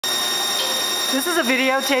This is a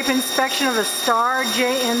videotape inspection of a Star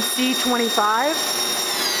JNC25.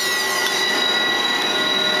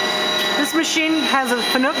 This machine has a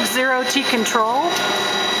Fanuc 0T control.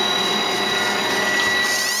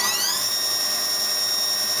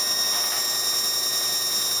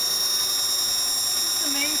 This is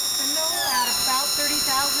the main spindle at about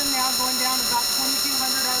 30,000, now going down to about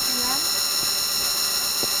 2,200 RPM.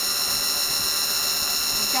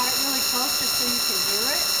 We've got it really close just so you can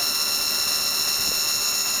hear it.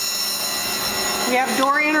 We have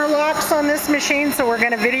door interlocks on this machine, so we're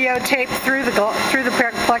going to videotape through the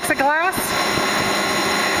plexiglass.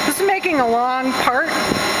 This is making a long part.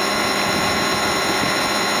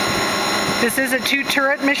 This is a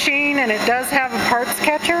 2-turret machine, and it does have a parts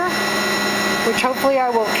catcher, which hopefully I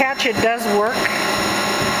will catch. It does work.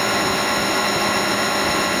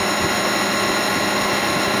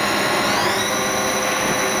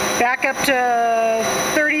 Back up to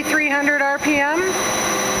 3,300 RPM.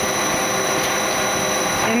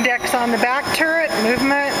 Index on the back turret,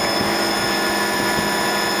 movement.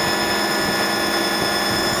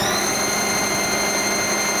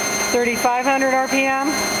 $3,500 RPM.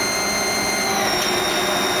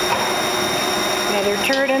 Another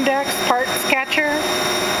turret index, parts catcher.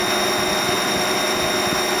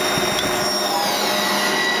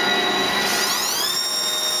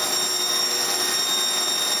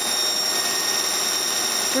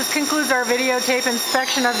 This concludes our videotape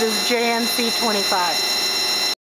inspection of this JNC25.